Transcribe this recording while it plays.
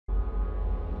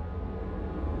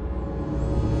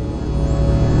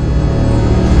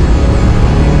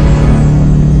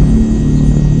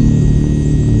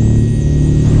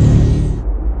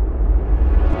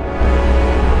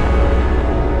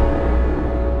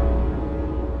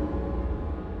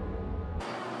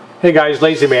Hey guys,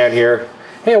 Lazy Man here.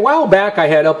 Hey, a while back I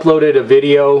had uploaded a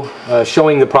video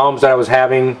showing the problems that I was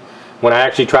having when I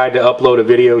actually tried to upload a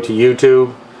video to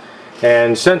YouTube.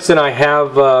 And since then I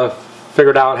have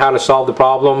figured out how to solve the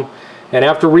problem. And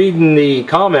after reading the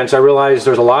comments, I realized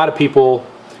there's a lot of people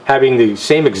having the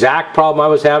same exact problem I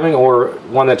was having, or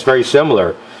one that's very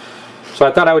similar. So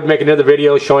I thought I would make another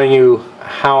video showing you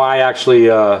how I actually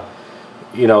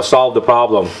solved the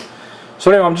problem. So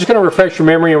anyway, I'm just going to refresh your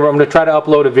memory, and I'm going to try to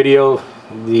upload a video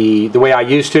the way I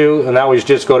used to, and that was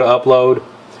just go to upload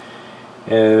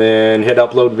and then hit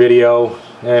upload video.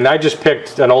 And I just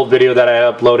picked an old video that I had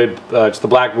uploaded. It's the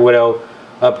Black Widow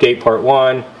update part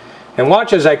 1. And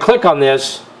watch as I click on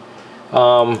this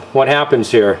what happens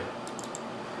here.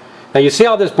 Now you see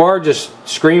how this bar just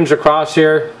screams across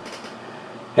here,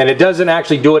 and it doesn't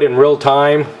actually do it in real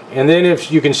time. And then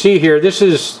if you can see here, this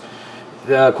is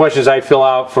questions I fill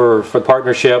out for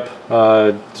partnership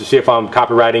to see if I'm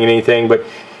copywriting anything. But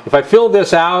if I fill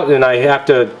this out, and I have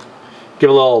to give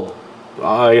a little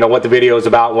what the video is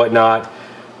about and whatnot.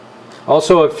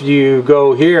 Also, if you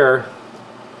go here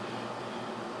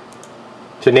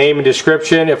to name and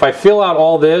description, if I fill out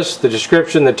all this, the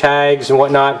description, the tags and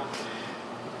whatnot,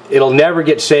 it'll never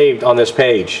get saved on this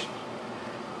page.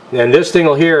 And this thing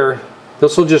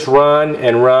this will just run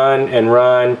and run and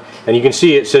run, and you can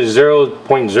see it says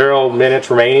 0.0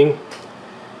 minutes remaining.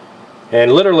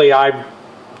 And literally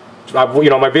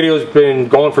my video's been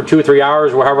going for 2 or 3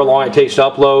 hours, or however long it takes to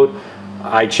upload.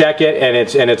 I check it, and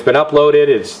it's been uploaded.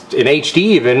 It's in HD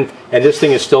even, and this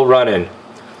thing is still running.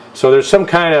 So there's some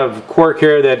kind of quirk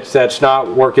here that's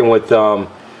not working with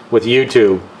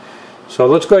YouTube. So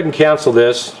let's go ahead and cancel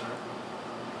this,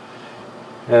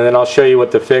 and then I'll show you what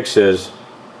the fix is.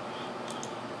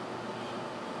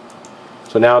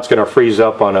 So now it's going to freeze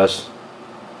up on us.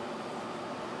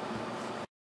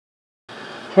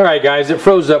 Alright guys, it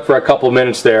froze up for a couple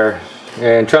minutes there,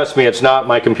 and trust me, it's not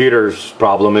my computer's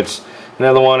problem. It's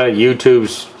another one of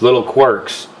YouTube's little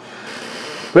quirks.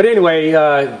 But anyway,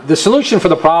 the solution for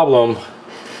the problem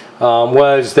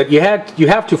was that you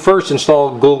have to first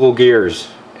install Google Gears.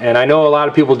 And I know a lot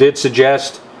of people did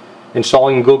suggest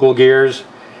installing Google Gears,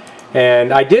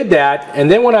 and I did that, and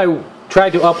then when I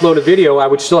tried to upload a video, I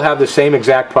would still have the same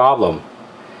exact problem.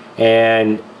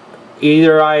 And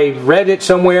either I read it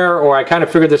somewhere, or I kind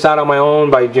of figured this out on my own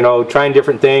by trying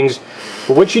different things.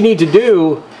 But what you need to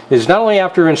do is, not only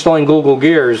after installing Google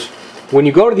Gears, when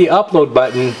you go to the upload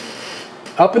button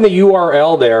up in the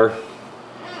URL there,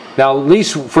 now at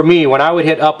least for me, when I would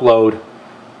hit upload,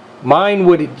 mine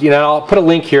would, I'll put a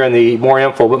link here in the more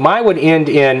info, but mine would end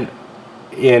in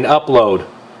upload.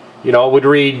 It would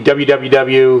read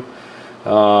www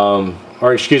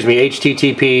or excuse me,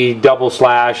 http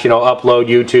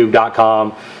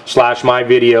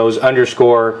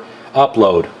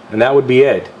upload, and that would be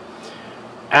it.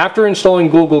 After installing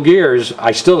Google Gears,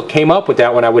 I still came up with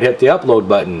that when I would hit the upload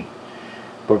button.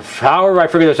 But however I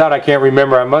figured this out, I can't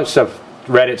remember. I must have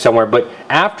read it somewhere. But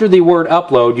after the word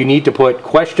upload, you need to put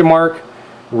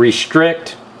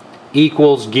 $restrict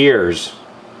equals gears,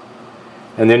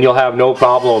 and then you'll have no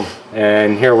problem.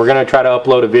 And here, we're going to try to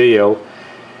upload a video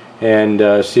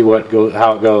and see how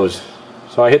it goes.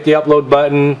 So I hit the upload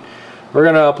button. We're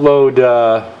going to upload,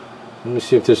 let me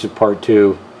see if this is part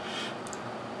 2.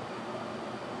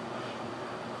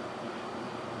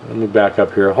 Let me back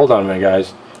up here. Hold on a minute,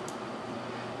 guys.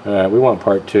 We want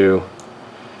part 2.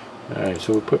 Alright,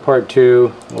 so we'll put part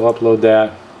 2. We'll upload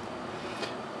that.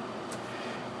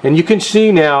 And you can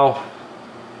see now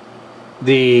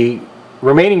the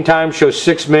remaining time shows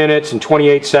 6 minutes and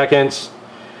 28 seconds.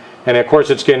 And of course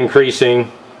it's getting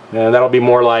increasing, and that'll be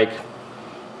more like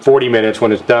 40 minutes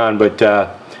when it's done. But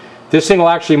this thing will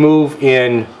actually move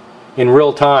in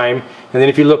real time. And then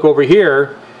if you look over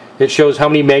here, it shows how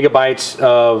many megabytes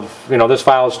of, this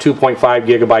file is 2.5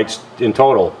 gigabytes in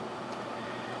total.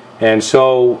 And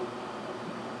so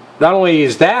not only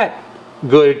is that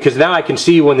good, because now I can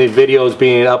see when the video is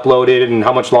being uploaded and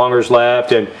how much longer is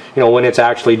left, and when it's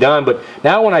actually done. But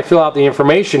now when I fill out the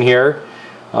information here,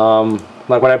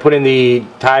 like when I put in the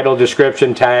title,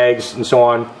 description, tags, and so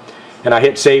on, and I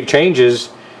hit save changes,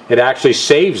 it actually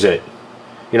saves it.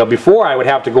 Before I would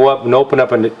have to go up and open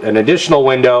up an additional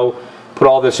window, put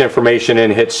all this information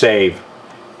in, hit save,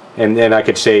 and then I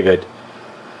could save it.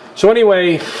 So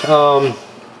anyway,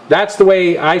 that's the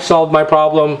way I solved my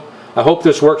problem. I hope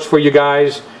this works for you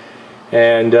guys.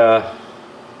 And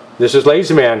this is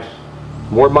Lazy Man.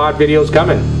 More mod videos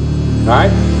coming.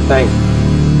 Alright? Thanks.